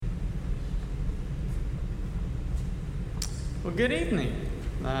Well, good evening.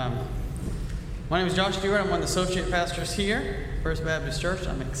 My name is Josh Stewart. I'm one of the associate pastors here, First Baptist Church.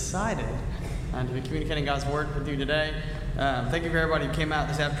 I'm excited to be communicating God's Word with you today. Thank you for everybody who came out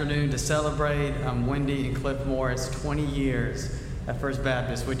this afternoon to celebrate Wendy and Cliff Morris 20 years at First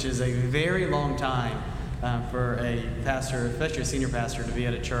Baptist, which is a very long time for a pastor, especially a senior pastor, to be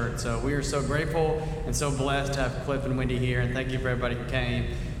at a church. So we are so grateful and so blessed to have Cliff and Wendy here, and thank you for everybody who came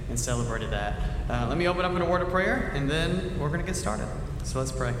and celebrated that. Let me open up in a word of prayer, and then we're going to get started. So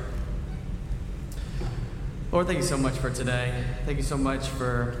let's pray. Lord, thank you so much for today. Thank you so much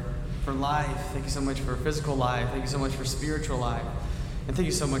for life. Thank you so much for physical life. Thank you so much for spiritual life. And thank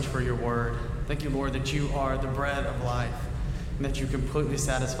you so much for your word. Thank you, Lord, that you are the bread of life and that you completely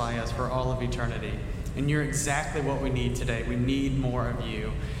satisfy us for all of eternity. And you're exactly what we need today. We need more of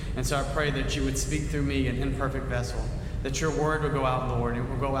you. And so I pray that you would speak through me, an imperfect vessel, that your word will go out, Lord. It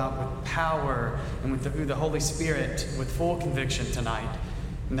will go out with power and through the Holy Spirit with full conviction tonight.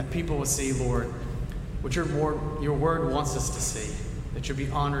 And that people will see, Lord, what your word wants us to see, that you'll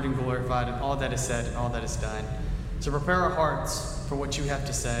be honored and glorified in all that is said and all that is done. So prepare our hearts for what you have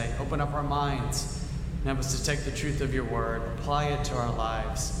to say. Open up our minds and help us to take the truth of your word, apply it to our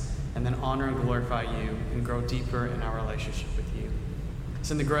lives, and then honor and glorify you and grow deeper in our relationship with you. It's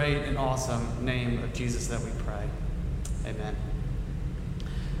in the great and awesome name of Jesus that we pray. Amen.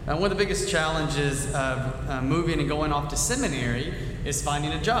 One of the biggest challenges of moving and going off to seminary is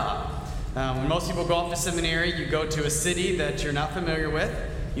finding a job. When most people go off to seminary, you go to a city that you're not familiar with.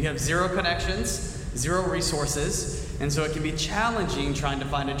 You have zero connections, zero resources, and so it can be challenging trying to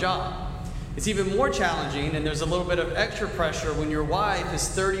find a job. It's even more challenging, and there's a little bit of extra pressure when your wife is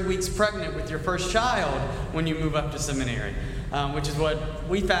 30 weeks pregnant with your first child when you move up to seminary, which is what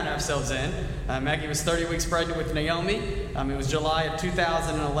we found ourselves in. Maggie was 30 weeks pregnant with Naomi. It was July of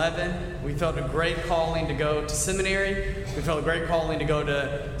 2011. We felt a great calling to go to seminary. We felt a great calling to go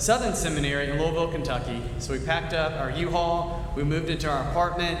to Southern Seminary in Louisville, Kentucky. So we packed up our U-Haul, we moved into our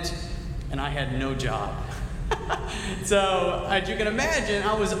apartment, and I had no job. So, as you can imagine,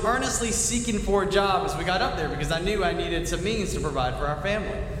 I was earnestly seeking for a job as we got up there because I knew I needed some means to provide for our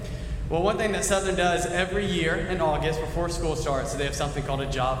family. Well, one thing that Southern does every year in August before school starts is they have something called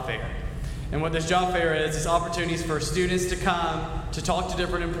a job fair. And what this job fair is opportunities for students to come to talk to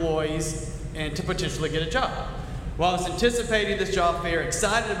different employees and to potentially get a job. Well, I was anticipating this job fair,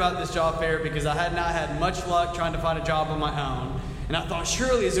 excited about this job fair because I had not had much luck trying to find a job on my own. And I thought,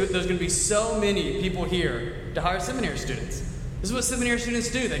 surely there's going to be so many people here to hire seminary students. This is what seminary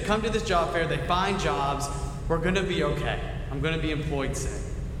students do. They come to this job fair, they find jobs. We're going to be okay. I'm going to be employed soon.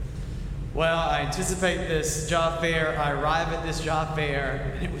 Well, I anticipate this job fair. I arrive at this job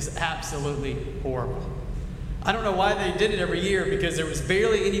fair, and it was absolutely horrible. I don't know why they did it every year because there was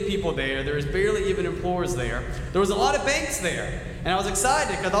barely any people there. There was barely even employers there. There was a lot of banks there. And I was excited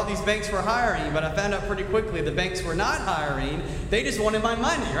because I thought these banks were hiring, but I found out pretty quickly the banks were not hiring. They just wanted my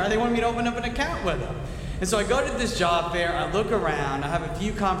money, right? They wanted me to open up an account with them. And so I go to this job fair, I look around, I have a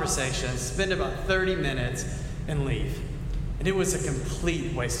few conversations, spend about 30 minutes, and leave. And it was a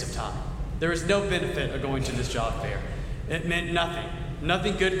complete waste of time. There was no benefit of going to this job fair. It meant nothing.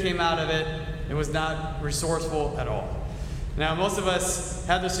 Nothing good came out of it. It was not resourceful at all. Now, most of us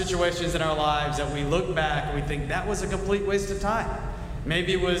have those situations in our lives that we look back and we think that was a complete waste of time.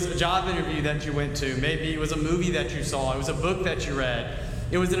 Maybe it was a job interview that you went to. Maybe it was a movie that you saw. It was a book that you read.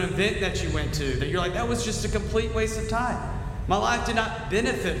 It was an event that you went to that you're like, that was just a complete waste of time. My life did not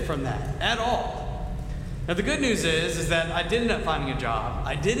benefit from that at all. Now, the good news is that I did end up finding a job.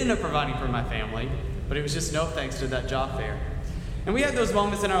 I did end up providing for my family, but it was just no thanks to that job fair. And we have those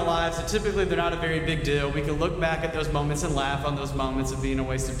moments in our lives that typically they're not a very big deal. We can look back at those moments and laugh on those moments of being a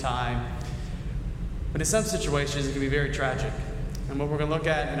waste of time. But in some situations, it can be very tragic. And what we're going to look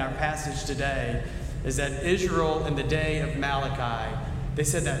at in our passage today is that Israel in the day of Malachi, they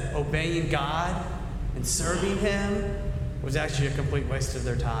said that obeying God and serving Him was actually a complete waste of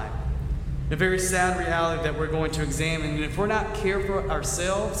their time. A very sad reality that we're going to examine. And if we're not careful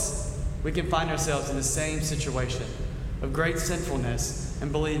ourselves, we can find ourselves in the same situation of great sinfulness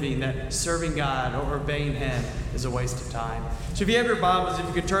and believing that serving God or obeying Him is a waste of time. So if you have your Bibles, if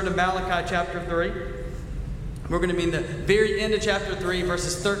you could turn to Malachi chapter 3. We're going to be in the very end of chapter 3,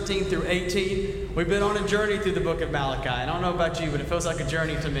 verses 13 through 18. We've been on a journey through the book of Malachi. I don't know about you, but it feels like a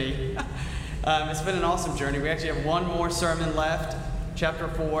journey to me. It's been an awesome journey. We actually have one more sermon left, chapter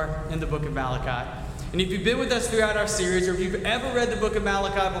 4, in the book of Malachi. And if you've been with us throughout our series, or if you've ever read the book of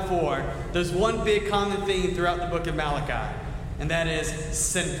Malachi before, there's one big common theme throughout the book of Malachi, and that is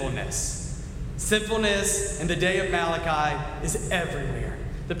sinfulness. Sinfulness in the day of Malachi is everywhere.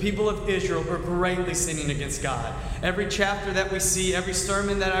 the people of Israel were greatly sinning against God. Every chapter that we see, every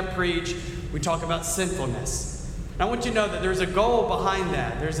sermon that I preach, we talk about sinfulness. And I want you to know that there's a goal behind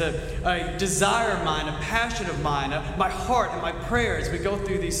that. There's a desire of mine, a passion of mine, my heart and my prayer as we go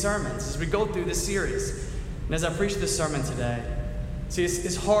through these sermons, as we go through this series. And as I preach this sermon today, see,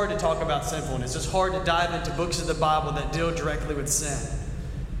 it's hard to talk about sinfulness. It's hard to dive into books of the Bible that deal directly with sin.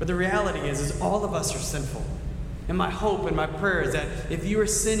 But the reality is all of us are sinful. And my hope and my prayer is that if you are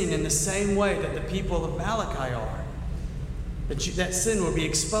sinning in the same way that the people of Malachi are, that sin will be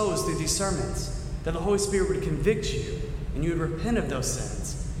exposed through these sermons, that the Holy Spirit would convict you and you would repent of those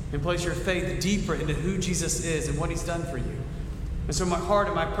sins and place your faith deeper into who Jesus is and what he's done for you. And so my heart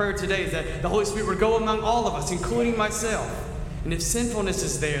and my prayer today is that the Holy Spirit would go among all of us, including myself. And if sinfulness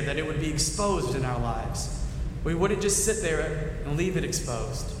is there, that it would be exposed in our lives. We wouldn't just sit there and leave it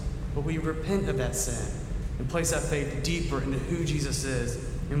exposed, but we repent of that sin and place our faith deeper into who Jesus is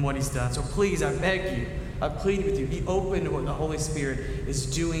and what he's done. So please, I beg you, I plead with you, be open to what the Holy Spirit is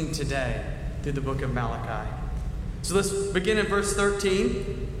doing today through the book of Malachi. So let's begin in verse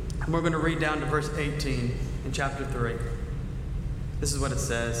 13, and we're going to read down to verse 18 in chapter 3. This is what it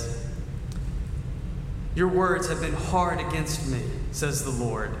says. Your words have been hard against me, says the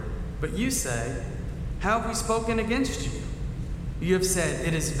Lord. But you say, how have we spoken against you? You have said,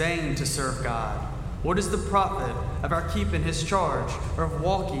 it is vain to serve God. What is the profit of our keeping his charge, or of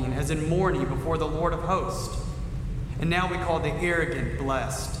walking as in mourning before the Lord of hosts? And now we call the arrogant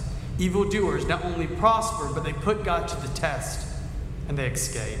blessed. Evildoers not only prosper, but they put God to the test, and they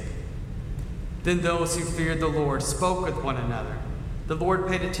escape. Then those who feared the Lord spoke with one another. The Lord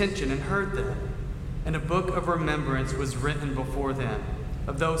paid attention and heard them, and a book of remembrance was written before them,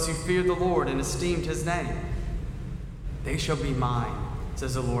 of those who feared the Lord and esteemed his name. They shall be mine,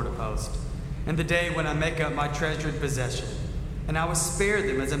 says the Lord of hosts, in the day when I make up my treasured possession, and I will spare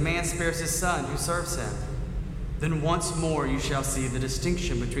them as a man spares his son who serves him. Then once more you shall see the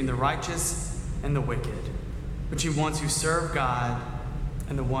distinction between the righteous and the wicked, between ones who serve God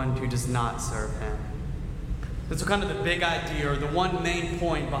and the one who does not serve him. And so kind of the big idea, or the one main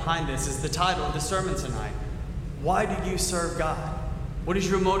point behind this, is the title of the sermon tonight. Why do you serve God? What is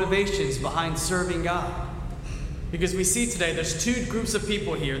your motivations behind serving God? Because we see today there's two groups of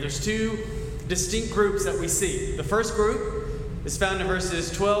people here. There's two distinct groups that we see. The first group is found in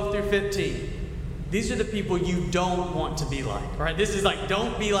verses 12 through 15. These are the people you don't want to be like, right? This is like,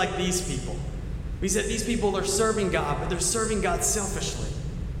 don't be like these people. We said these people are serving God, but they're serving God selfishly.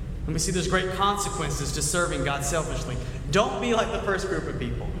 And we see there's great consequences to serving God selfishly. Don't be like the first group of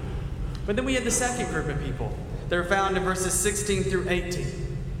people. But then we have the second group of people. They're found in verses 16 through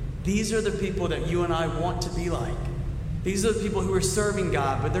 18. These are the people that you and I want to be like. These are the people who are serving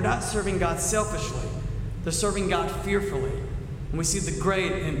God, but they're not serving God selfishly. They're serving God fearfully. And we see the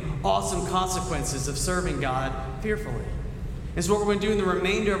great and awesome consequences of serving God fearfully. And so what we're going to do in the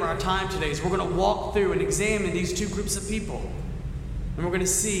remainder of our time today is we're going to walk through and examine these two groups of people. And we're going to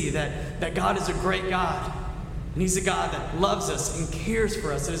see that God is a great God. And he's a God that loves us and cares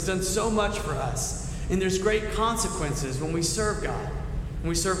for us and has done so much for us. And there's great consequences when we serve God. When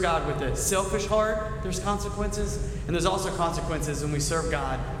we serve God with a selfish heart, there's consequences. And there's also consequences when we serve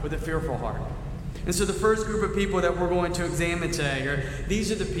God with a fearful heart. And so the first group of people that we're going to examine today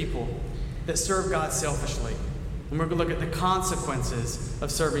these are the people that serve God selfishly. And we're going to look at the consequences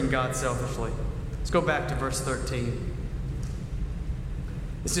of serving God selfishly. Let's go back to verse 13.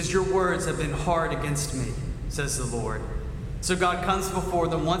 It says, your words have been hard against me, says the Lord. So God comes before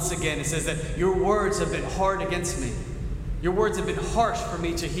them once again and says that your words have been hard against me. Your words have been harsh for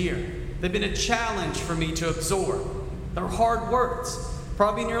me to hear. They've been a challenge for me to absorb. They're hard words.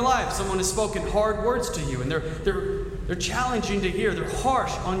 Probably in your life, someone has spoken hard words to you, and they're challenging to hear. They're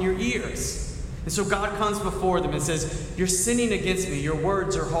harsh on your ears. And so God comes before them and says, you're sinning against me. Your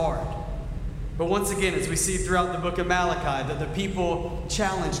words are hard. But once again, as we see throughout the book of Malachi, that the people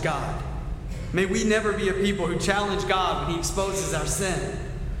challenge God. May we never be a people who challenge God when he exposes our sin.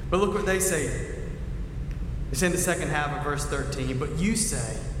 But look what they say. They say in the second half of verse 13, but you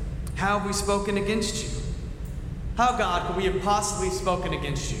say, how have we spoken against you? How, God, could we have possibly spoken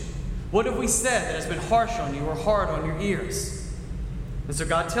against you? What have we said that has been harsh on you or hard on your ears? And so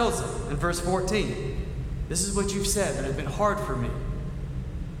God tells them in verse 14, this is what you've said that has been hard for me.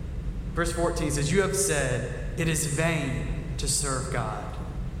 Verse 14 says, you have said, it is vain to serve God.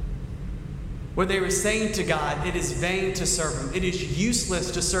 What they were saying to God, it is vain to serve him. It is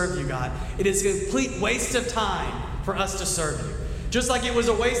useless to serve you, God. It is a complete waste of time for us to serve you. Just like it was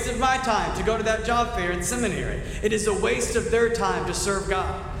a waste of my time to go to that job fair in seminary. It is a waste of their time to serve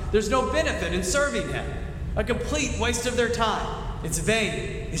God. There's no benefit in serving him. A complete waste of their time. It's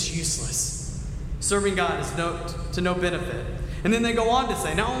vain. It's useless. Serving God is to no benefit. And then they go on to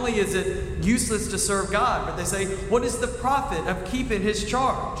say, not only is it useless to serve God, but they say, what is the profit of keeping his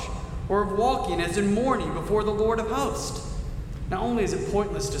charge, or of walking as in mourning before the Lord of hosts? Not only is it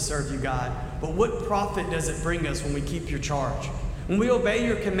pointless to serve you, God, but what profit does it bring us when we keep your charge? When we obey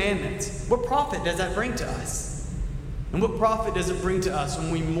your commandments, what profit does that bring to us? And what profit does it bring to us when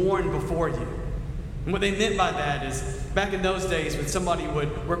we mourn before you? And what they meant by that is, back in those days when somebody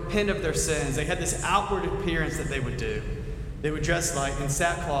would repent of their sins, they had this outward appearance that they would do. They would dress like in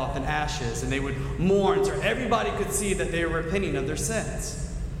sackcloth and ashes, and they would mourn so everybody could see that they were repenting of their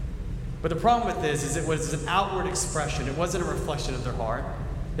sins. But the problem with this is it was an outward expression. It wasn't a reflection of their heart.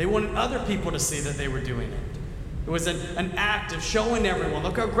 They wanted other people to see that they were doing it. It was an act of showing everyone,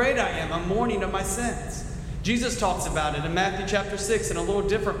 look how great I am. I'm mourning of my sins. Jesus talks about it in Matthew chapter 6 in a little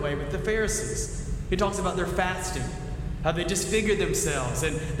different way with the Pharisees. He talks about their fasting, how they disfigure themselves,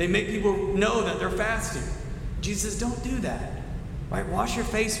 and they make people know that they're fasting. Jesus says, don't do that. Right? Wash your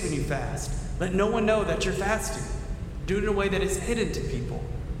face when you fast. Let no one know that you're fasting. Do it in a way that is hidden to people.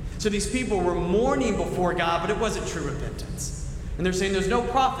 So these people were mourning before God, but it wasn't true repentance. And they're saying there's no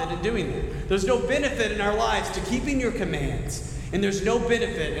profit in doing that. There's no benefit in our lives to keeping your commands. And there's no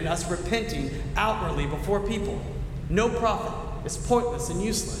benefit in us repenting outwardly before people. No profit. It's pointless and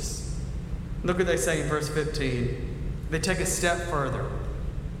useless. Look what they say in verse 15. They take a step further.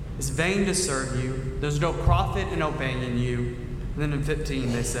 It's vain to serve you. There's no profit in obeying you. And then in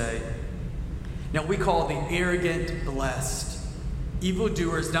 15 they say, now we call the arrogant blessed.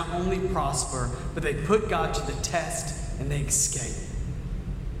 Evildoers not only prosper, but they put God to the test and they escape.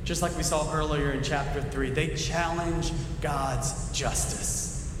 Just like we saw earlier in chapter 3, they challenge God's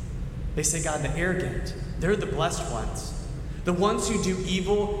justice. They say, God, the arrogant, they're the blessed ones. The ones who do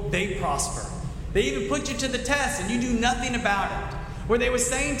evil, they prosper. They even put you to the test and you do nothing about it. What they were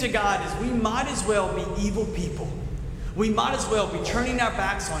saying to God is, we might as well be evil people. We might as well be turning our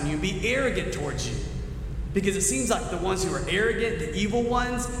backs on you and be arrogant towards you. Because it seems like the ones who are arrogant, the evil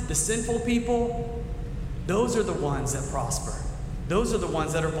ones, the sinful people, those are the ones that prosper. Those are the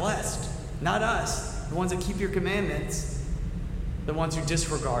ones that are blessed. Not us, the ones that keep your commandments, the ones who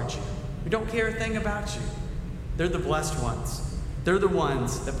disregard you, who don't care a thing about you. They're the blessed ones. They're the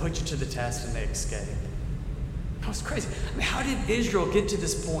ones that put you to the test and they escape. That was crazy. I mean, how did Israel get to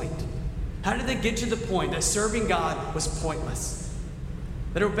this point? How did they get to the point that serving God was pointless?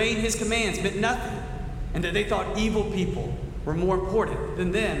 That obeying his commands meant nothing, and that they thought evil people were more important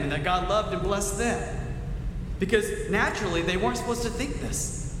than them, and that God loved and blessed them? Because naturally, they weren't supposed to think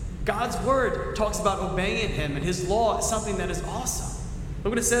this. God's word talks about obeying him, and his law is something that is awesome.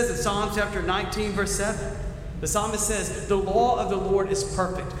 Look what it says in Psalm chapter 19, verse 7. The psalmist says, the law of the Lord is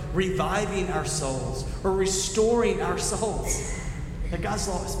perfect, reviving our souls, or restoring our souls. That God's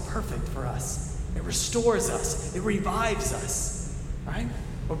law is perfect for us. It restores us. It revives us. Right?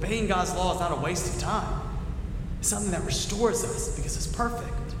 Obeying God's law is not a waste of time. It's something that restores us because it's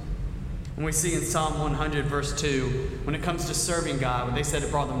perfect. And we see in Psalm 100, verse 2, when it comes to serving God, when they said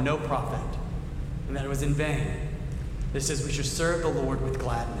it brought them no profit and that it was in vain, it says we should serve the Lord with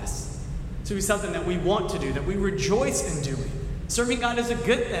gladness. So it's something that we want to do, that we rejoice in doing. Serving God is a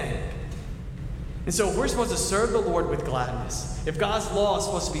good thing. And so if we're supposed to serve the Lord with gladness, if God's law is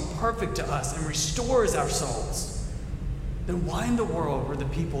supposed to be perfect to us and restores our souls, then why in the world were the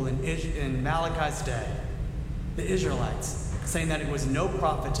people in Malachi's day, the Israelites, saying that it was no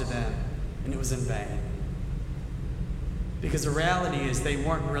profit to them and it was in vain? Because the reality is they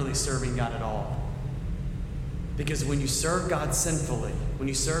weren't really serving God at all. Because when you serve God sinfully, when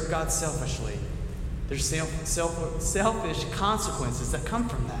you serve God selfishly, there's selfish consequences that come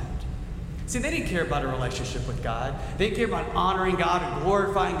from that. See, they didn't care about a relationship with God. They didn't care about honoring God or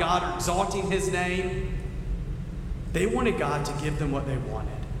glorifying God or exalting his name. They wanted God to give them what they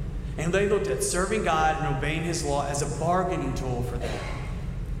wanted. And they looked at serving God and obeying his law as a bargaining tool for them.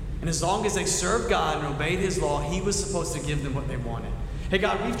 And as long as they served God and obeyed his law, he was supposed to give them what they wanted. Hey,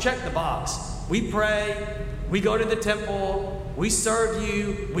 God, we've checked the box. We pray, we go to the temple, we serve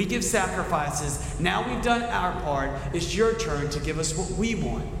you, we give sacrifices. Now we've done our part. It's your turn to give us what we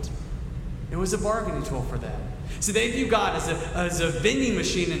want. It was a bargaining tool for them. So they view God as a vending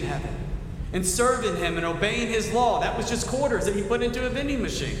machine in heaven. And serving him and obeying his law, that was just quarters that he put into a vending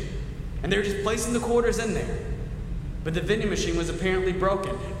machine. And they're just placing the quarters in there. But the vending machine was apparently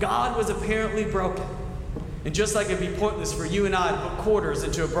broken. God was apparently broken. And just like it'd be pointless for you and I to put quarters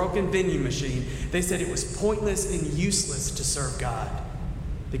into a broken vending machine, they said it was pointless and useless to serve God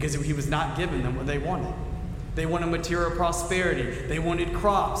because he was not giving them what they wanted. They wanted material prosperity. They wanted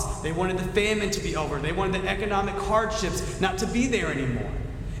crops. They wanted the famine to be over. They wanted the economic hardships not to be there anymore.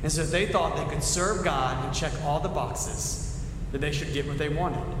 And so they thought they could serve God and check all the boxes, that they should get what they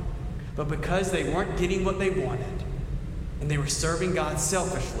wanted. But because they weren't getting what they wanted, and they were serving God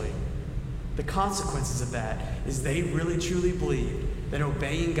selfishly, the consequences of that is they really truly believed that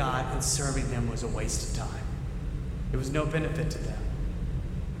obeying God and serving Him was a waste of time. It was no benefit to them.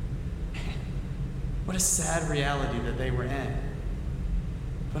 What a sad reality that they were in.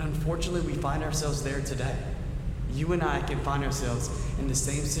 But unfortunately, we find ourselves there today. You and I can find ourselves in the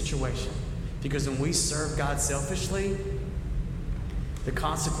same situation, because when we serve God selfishly, the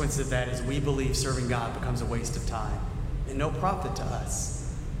consequence of that is we believe serving God becomes a waste of time and no profit to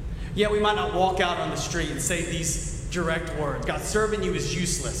us. Yeah, we might not walk out on the street and say these direct words: God, serving you is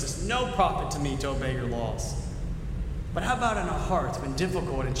useless. There's no profit to me to obey your laws. But how about in our hearts when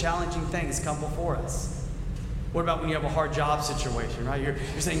difficult and challenging things come before us? What about when you have a hard job situation, right? You're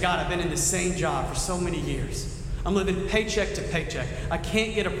saying, God, I've been in the same job for so many years. I'm living paycheck to paycheck. I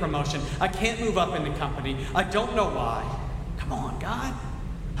can't get a promotion. I can't move up in the company. I don't know why. Come on, God.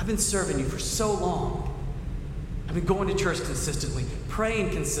 I've been serving you for so long. I've been going to church consistently, praying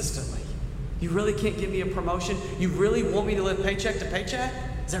consistently. You really can't give me a promotion? You really want me to live paycheck to paycheck?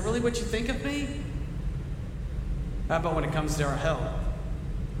 Is that really what you think of me? How about when it comes to our health?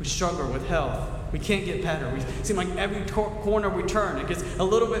 We struggle with health. We can't get better. We seem like every corner we turn, it gets a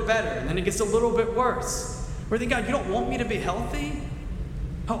little bit better, and then it gets a little bit worse. We're thinking, God, you don't want me to be healthy?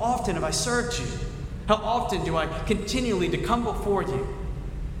 How often have I served you? How often do I continually to come before you?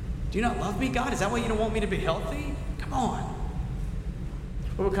 Do you not love me, God? Is that why you don't want me to be healthy? Come on.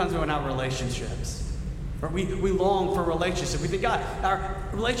 What comes in our relationships? Or we long for relationships. We think, God, our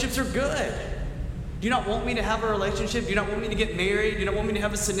relationships are good. Do you not want me to have a relationship? Do you not want me to get married? Do you not want me to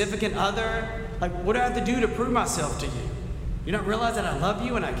have a significant other? Like, what do I have to do to prove myself to you? Do you not realize that I love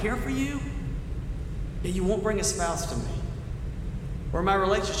you and I care for you? Yet you won't bring a spouse to me. Or my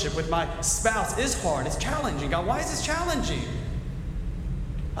relationship with my spouse is hard. It's challenging. God, why is this challenging?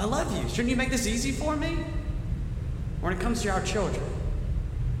 I love you. Shouldn't you make this easy for me? When it comes to our children,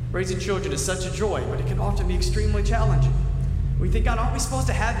 raising children is such a joy, but it can often be extremely challenging. We think, God, aren't we supposed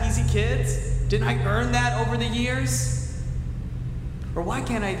to have easy kids? Didn't I earn that over the years? Or why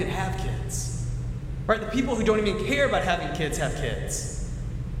can't I even have kids? Right? The people who don't even care about having kids have kids.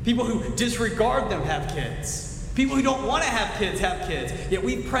 People who disregard them have kids. People who don't want to have kids. Yet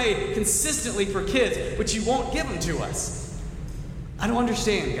we pray consistently for kids, but you won't give them to us. I don't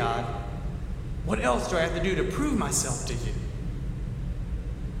understand, God. What else do I have to do to prove myself to you?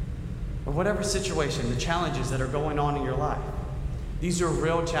 Or whatever situation, the challenges that are going on in your life. These are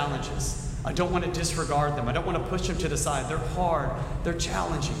real challenges. I don't want to disregard them. I don't want to push them to the side. They're hard. They're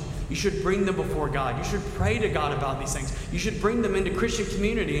challenging. You should bring them before God. You should pray to God about these things. You should bring them into Christian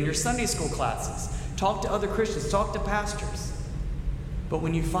community in your Sunday school classes. Talk to other Christians. Talk to pastors. But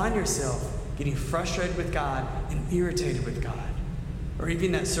when you find yourself getting frustrated with God and irritated with God, or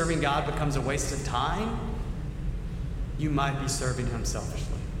even that serving God becomes a waste of time, you might be serving Him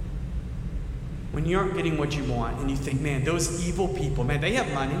selfishly. When you aren't getting what you want and you think, man, those evil people, man, they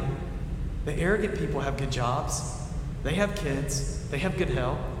have money. The arrogant people have good jobs. They have kids. They have good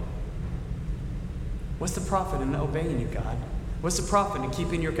health. What's the profit in obeying you, God? What's the profit in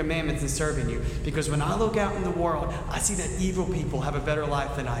keeping your commandments and serving you? Because when I look out in the world, I see that evil people have a better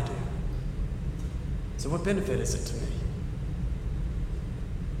life than I do. So what benefit is it to me?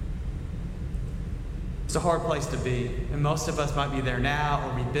 It's a hard place to be, and most of us might be there now,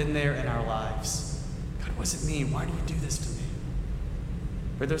 or we've been there in our lives. God, what does it mean? Why do you do this to me?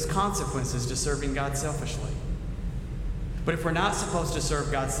 But there's consequences to serving God selfishly. But if we're not supposed to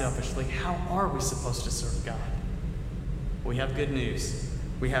serve God selfishly, how are we supposed to serve God? We have good news.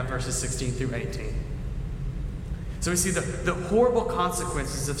 We have verses 16 through 18. So we see the horrible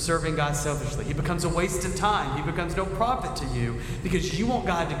consequences of serving God selfishly. He becomes a waste of time. He becomes no profit to you because you want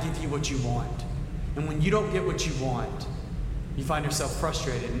God to give you what you want. And when you don't get what you want, you find yourself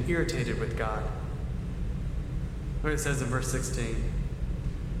frustrated and irritated with God. Look what it says in verse 16.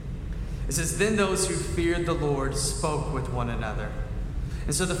 It says, then those who feared the Lord spoke with one another.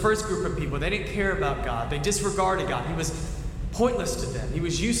 And so the first group of people, they didn't care about God. They disregarded God. He was pointless to them. He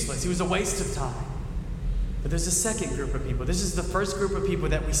was useless. He was a waste of time. But there's a second group of people. This is the first group of people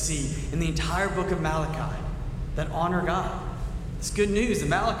that we see in the entire book of Malachi that honor God. It's good news in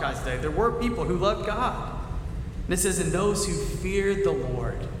Malachi's day. There were people who loved God. And it says, and those who feared the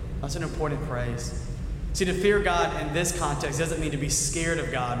Lord. That's an important phrase. See, to fear God in this context doesn't mean to be scared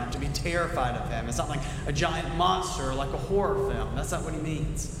of God or to be terrified of Him. It's not like a giant monster or like a horror film. That's not what he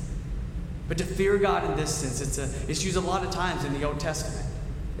means. But to fear God in this sense, it's used a lot of times in the Old Testament.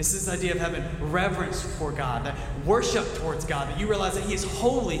 It's this idea of having reverence for God, that worship towards God, that you realize that He is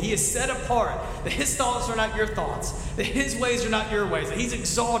holy, He is set apart, that His thoughts are not your thoughts, that His ways are not your ways, that He's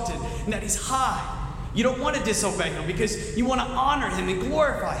exalted, and that He's high. You don't want to disobey Him because you want to honor Him and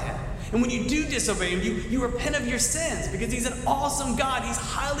glorify Him. And when you do disobey Him, you repent of your sins because He's an awesome God. He's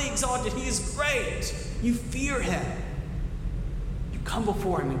highly exalted. He is great. You fear Him. You come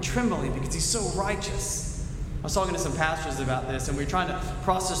before Him in trembling because He's so righteous. I was talking to some pastors about this, and we were trying to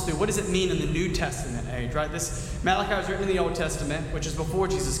process through what does it mean in the New Testament age, right? This Malachi was written in the Old Testament, which is before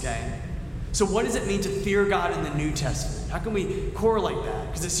Jesus came. So what does it mean to fear God in the New Testament? How can we correlate that?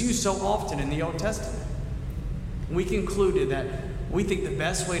 Because it's used so often in the Old Testament. We concluded that we think the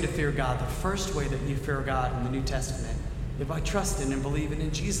best way to fear God, the first way that you fear God in the New Testament, is by trusting and believing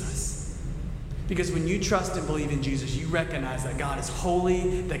in Jesus. Because when you trust and believe in Jesus, you recognize that God is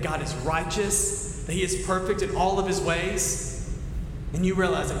holy, that God is righteous, that He is perfect in all of His ways, and you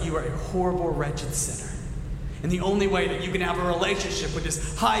realize that you are a horrible, wretched sinner. And the only way that you can have a relationship with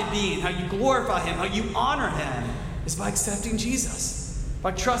this high being, how you glorify Him, how you honor Him, is by accepting Jesus,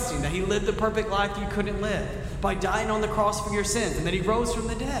 by trusting that He lived the perfect life you couldn't live, by dying on the cross for your sins, and that He rose from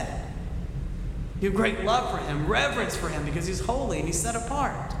the dead. You have great love for Him, reverence for Him, because He's holy and He's set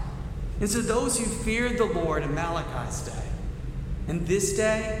apart. And so those who feared the Lord in Malachi's day, and this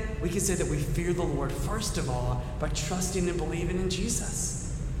day, we can say that we fear the Lord, first of all, by trusting and believing in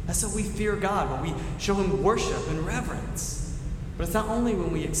Jesus. That's how we fear God, when we show Him worship and reverence. But it's not only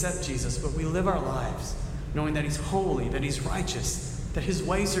when we accept Jesus, but we live our lives knowing that He's holy, that He's righteous, that His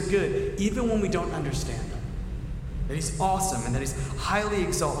ways are good, even when we don't understand them. That He's awesome and that He's highly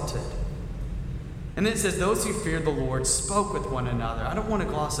exalted. And then it says, those who feared the Lord spoke with one another. I don't want to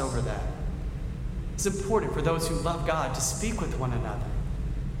gloss over that. It's important for those who love God to speak with one another,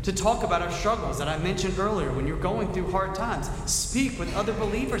 to talk about our struggles that I mentioned earlier. When you're going through hard times, speak with other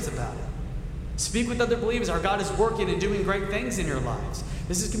believers about it. Speak with other believers. Our God is working and doing great things in your lives.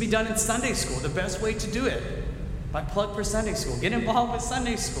 This can be done in Sunday school. The best way to do it, by plug for Sunday school. Get involved with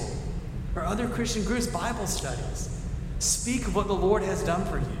Sunday school or other Christian groups, Bible studies. Speak of what the Lord has done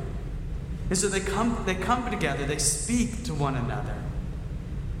for you. And so they come together, they speak to one another.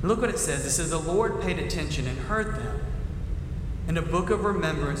 Look what it says. It says, the Lord paid attention and heard them. And a book of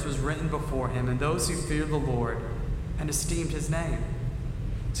remembrance was written before Him, and those who feared the Lord and esteemed His name.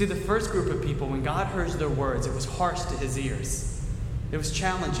 See, the first group of people, when God heard their words, it was harsh to His ears. It was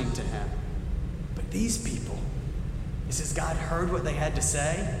challenging to Him. But these people, it says God heard what they had to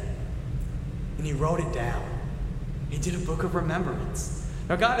say, and He wrote it down. He did a book of remembrance.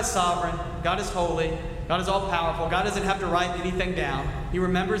 Now, God is sovereign. God is holy. God is all-powerful. God doesn't have to write anything down. He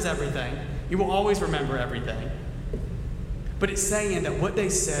remembers everything. He will always remember everything. But it's saying that what they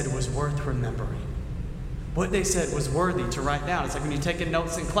said was worth remembering. What they said was worthy to write down. It's like when you're taking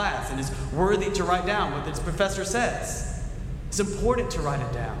notes in class and it's worthy to write down what the professor says. It's important to write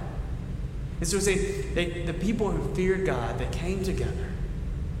it down. And so the people who feared God, they came together.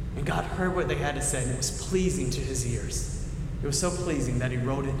 And God heard what they had to say, and it was pleasing to His ears. It was so pleasing that He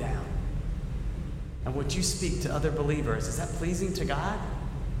wrote it down. And what you speak to other believers, is that pleasing to God?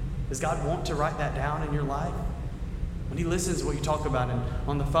 Does God want to write that down in your life? When He listens to what you talk about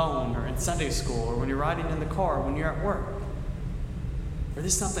on the phone or in Sunday school or when you're riding in the car or when you're at work? Or is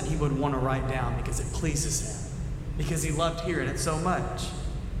this something He would want to write down because it pleases Him? Because He loved hearing it so much?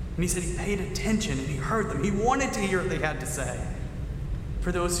 And He said He paid attention and He heard them. He wanted to hear what they had to say.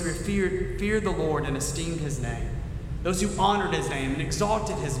 For those who feared the Lord and esteemed His name. Those who honored His name and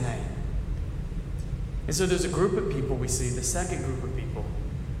exalted His name. And so there's a group of people we see, the second group of people,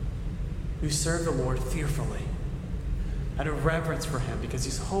 who serve the Lord fearfully, out of reverence for Him, because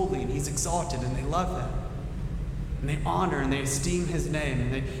He's holy and He's exalted and they love Him. And they honor and they esteem His name,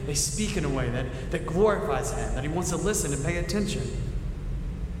 and they speak in a way that glorifies Him, that He wants to listen and pay attention.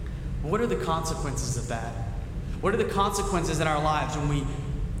 What are the consequences of that? What are the consequences in our lives when we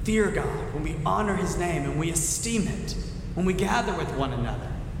fear God, when we honor His name and we esteem it, when we gather with one another?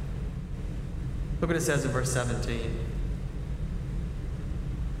 Look what it says in verse 17.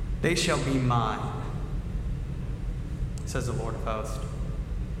 They shall be mine, says the Lord of hosts.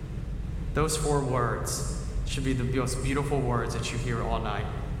 Those 4 words should be the most beautiful words that you hear all night.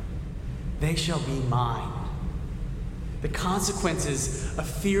 They shall be mine. The consequences of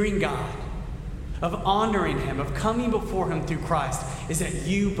fearing God, of honoring Him, of coming before Him through Christ, is that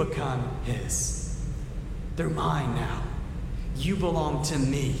you become His. They're mine now. You belong to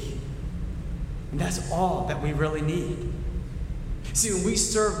me. And that's all that we really need. See, when we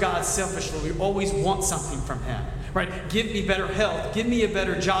serve God selfishly, we always want something from him, right? Give me better health. Give me a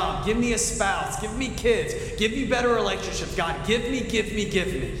better job. Give me a spouse. Give me kids. Give me better relationships. God, give me, give me, give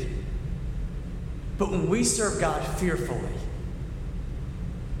me. But when we serve God fearfully,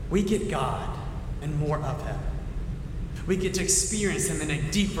 we get God and more of him. We get to experience him in a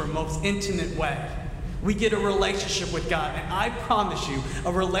deeper, most intimate way. We get a relationship with God. And I promise you,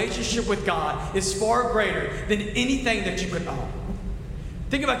 a relationship with God is far greater than anything that you could own.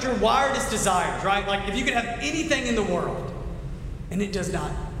 Think about your wildest desires, right? Like if you could have anything in the world, and it does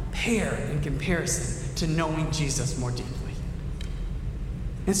not pair in comparison to knowing Jesus more deeply.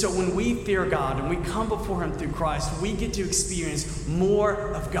 And so when we fear God and we come before him through Christ, we get to experience more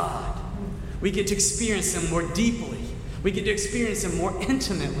of God. We get to experience him more deeply. We get to experience him more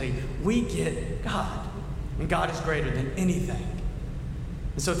intimately. We get God. And God is greater than anything.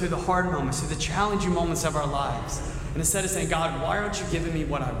 And so through the hard moments, through the challenging moments of our lives, and instead of saying, God, why aren't you giving me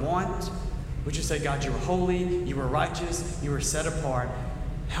what I want? Would you say, God, you are holy, you are righteous, you are set apart.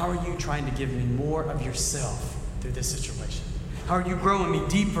 How are you trying to give me more of yourself through this situation? How are you growing me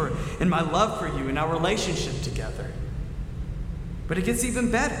deeper in my love for you and our relationship together? But it gets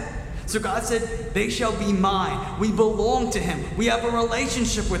even better. So God said, they shall be mine. We belong to him. We have a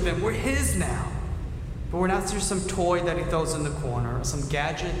relationship with him. We're his now. But we're not just some toy that he throws in the corner or some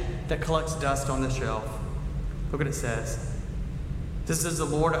gadget that collects dust on the shelf. Look what it says. This is the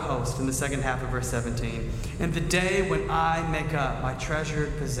Lord of hosts in the second half of verse 17. And the day when I make up my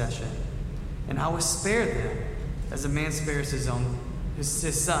treasured possession, and I will spare them as a man spares his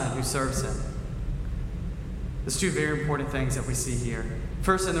son who serves him. There's two very important things that we see here.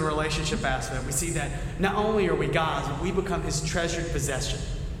 First, in the relationship aspect, we see that not only are we God's, but we become his treasured possession.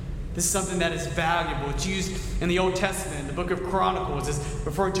 This is something that is valuable. It's used in the Old Testament. The book of Chronicles is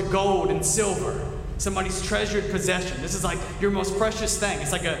referred to gold and silver. Somebody's treasured possession. This is like your most precious thing.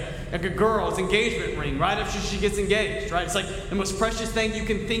 It's like a girl's engagement ring right after she gets engaged, right? It's like the most precious thing you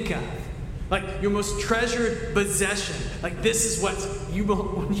can think of. Like your most treasured possession. Like this is what you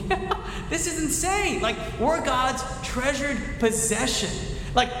belong. Yeah, this is insane. Like we're God's treasured possession.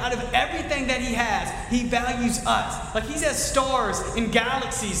 Like out of everything that he has, he values us. Like he has stars and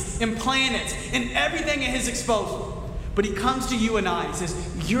galaxies and planets and everything at his disposal. But he comes to you and I and says,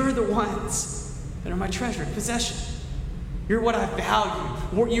 you're the ones that are my treasured possession. You're what I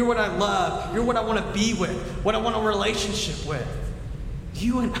value. You're what I love. You're what I want to be with. What I want a relationship with.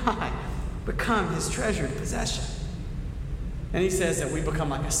 You and I become his treasured possession. And he says that we become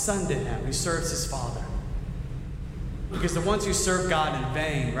like a son to him who serves his father. Because the ones who serve God in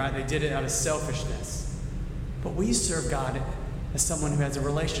vain, right, they did it out of selfishness. But we serve God as someone who has a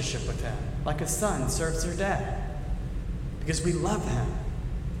relationship with him, like a son serves their dad. Because we love him.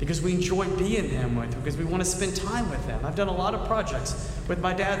 Because we enjoy being him with him. Because we want to spend time with him. I've done a lot of projects with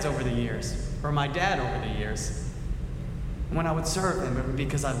my dads over the years, or my dad over the years. And when I would serve him, it would be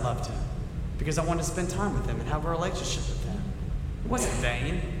because I loved him. Because I wanted to spend time with him and have a relationship with him. It wasn't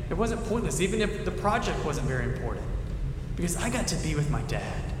vain. It wasn't pointless, even if the project wasn't very important. Because I got to be with my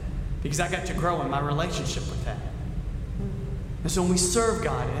dad. Because I got to grow in my relationship with him. And so when we serve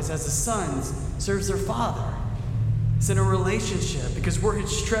God, it's as the sons serves their father. It's in a relationship because we're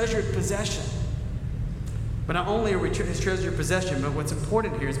his treasured possession. But not only are we his treasured possession, but what's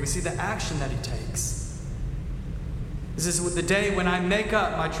important here is we see the action that he takes. This is the day when I make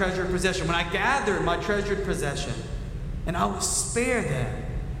up my treasured possession, when I gather my treasured possession, and I will spare them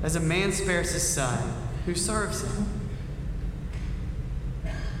as a man spares his son who serves him.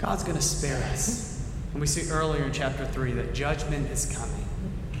 God's going to spare us. And we see earlier in chapter 3 that judgment is coming.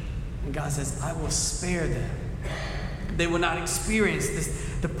 And God says, I will spare them. They will not experience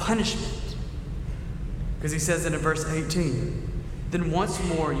the punishment. Because he says in verse 18, then once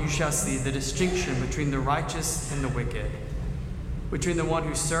more you shall see the distinction between the righteous and the wicked, between the one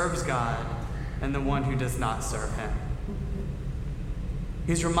who serves God and the one who does not serve him.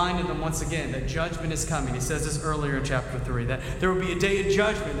 He's reminded them once again that judgment is coming. He says this earlier in chapter 3, that there will be a day of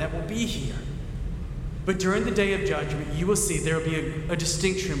judgment that will be here. But during the day of judgment, you will see there will be a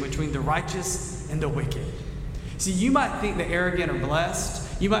distinction between the righteous and the wicked. See, you might think the arrogant are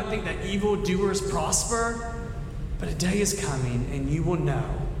blessed. You might think that evildoers prosper. But a day is coming and you will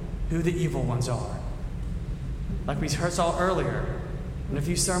know who the evil ones are. Like we saw earlier in a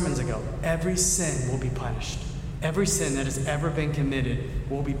few sermons ago, every sin will be punished. Every sin that has ever been committed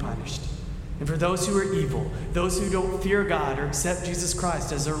will be punished. And for those who are evil, those who don't fear God or accept Jesus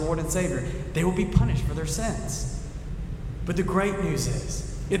Christ as their Lord and Savior, they will be punished for their sins. But the great news is,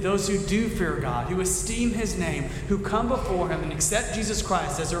 if those who do fear God, who esteem his name, who come before him and accept Jesus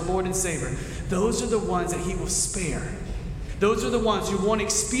Christ as their Lord and Savior, those are the ones that he will spare. Those are the ones who won't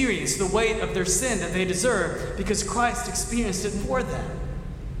experience the weight of their sin that they deserve because Christ experienced it for them.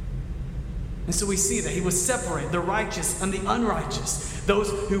 And so we see that he will separate the righteous and the unrighteous,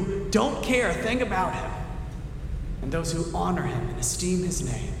 those who don't care a thing about him, and those who honor him and esteem his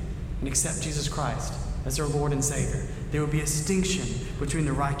name and accept Jesus Christ as their Lord and Savior. There will be a distinction between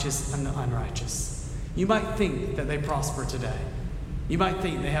the righteous and the unrighteous. You might think that they prosper today. You might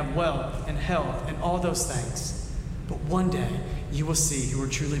think they have wealth and health and all those things. But one day you will see who are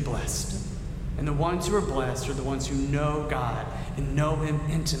truly blessed. And the ones who are blessed are the ones who know God and know him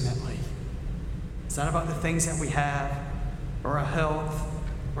intimately. It's not about the things that we have or our health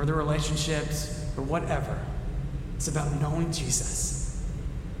or the relationships or whatever. It's about knowing Jesus.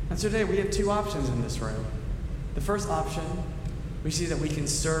 And so today we have two options in this room. The first option, we see that we can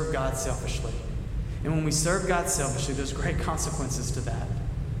serve God selfishly. And when we serve God selfishly, there's great consequences to that.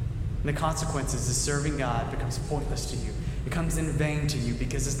 And the consequences is serving God becomes pointless to you. It becomes in vain to you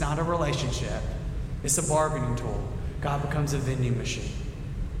because it's not a relationship. It's a bargaining tool. God becomes a vending machine.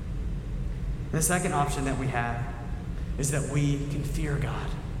 And the second option that we have is that we can fear God,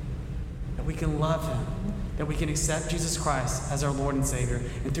 that we can love him, that we can accept Jesus Christ as our Lord and Savior.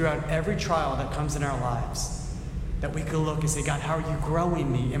 And throughout every trial that comes in our lives, that we can look and say, God, how are you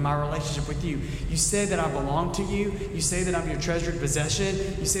growing me in my relationship with you? You say that I belong to you. You say that I'm your treasured possession.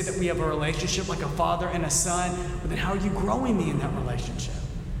 You say that we have a relationship like a father and a son. But then how are you growing me in that relationship?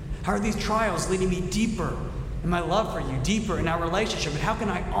 How are these trials leading me deeper in my love for you, deeper in our relationship? And how can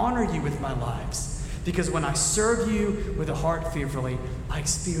I honor you with my lives? Because when I serve you with a heart fearfully, I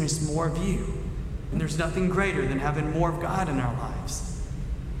experience more of you. And there's nothing greater than having more of God in our lives.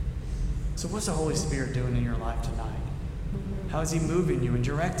 So what's the Holy Spirit doing in your life tonight? How is he moving you and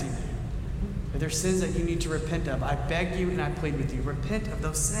directing you? Are there sins that you need to repent of? I beg you and I plead with you, repent of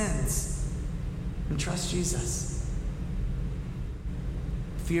those sins and trust Jesus.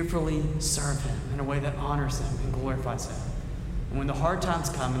 Fearfully serve him in a way that honors him and glorifies him. And when the hard times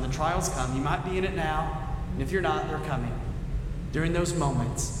come and the trials come, you might be in it now, and if you're not, they're coming. During those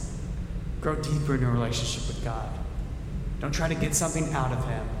moments, grow deeper in your relationship with God. Don't try to get something out of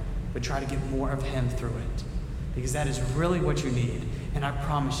him, but try to get more of him through it. Because that is really what you need. And I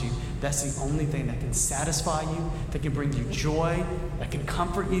promise you, that's the only thing that can satisfy you, that can bring you joy, that can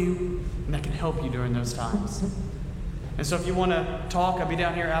comfort you, and that can help you during those times. And so if you want to talk, I'll be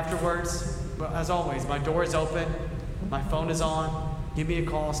down here afterwards. But as always, my door is open. My phone is on. Give me a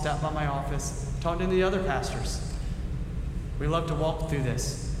call. Stop by my office. Talk to the other pastors. We love to walk through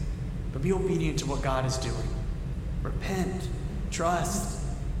this. But be obedient to what God is doing. Repent, trust,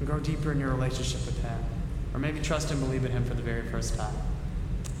 and grow deeper in your relationship with him. Or maybe trust and believe in him for the very first time.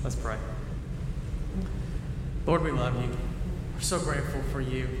 Let's pray. Lord, we love you. We're so grateful for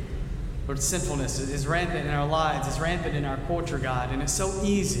you. Lord, sinfulness is rampant in our lives, is rampant in our culture, God, and it's so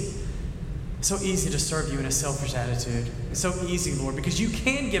easy to serve you in a selfish attitude. It's so easy, Lord, because you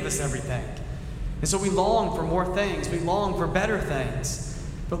can give us everything. And so we long for more things. We long for better things.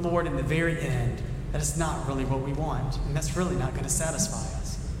 But Lord, in the very end, that is not really what we want, and that's really not going to satisfy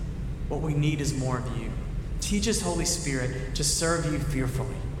us. What we need is more of you. Teach us, Holy Spirit, to serve you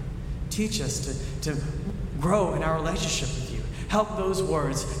fearfully. Teach us to grow in our relationship with you. Help those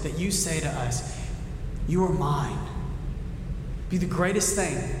words that you say to us, you are mine, be the greatest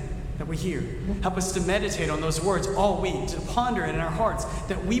thing that we hear. Help us to meditate on those words all week, to ponder it in our hearts,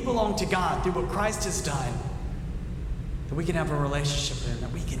 that we belong to God through what Christ has done, that we can have a relationship with him,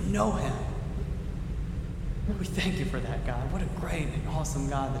 that we can know him. We thank you for that, God. What a great and awesome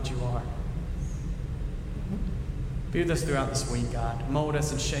God that you are. Be with us throughout this week, God. Mold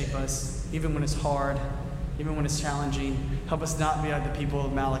us and shape us, even when it's hard, even when it's challenging. Help us not be like the people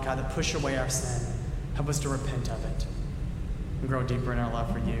of Malachi that push away our sin. Help us to repent of it and grow deeper in our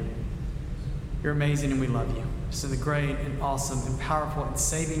love for you. You're amazing and we love you. It's in the great and awesome and powerful and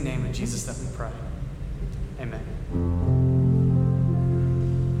saving name of Jesus that we pray. Amen.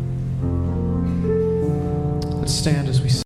 Let's stand as we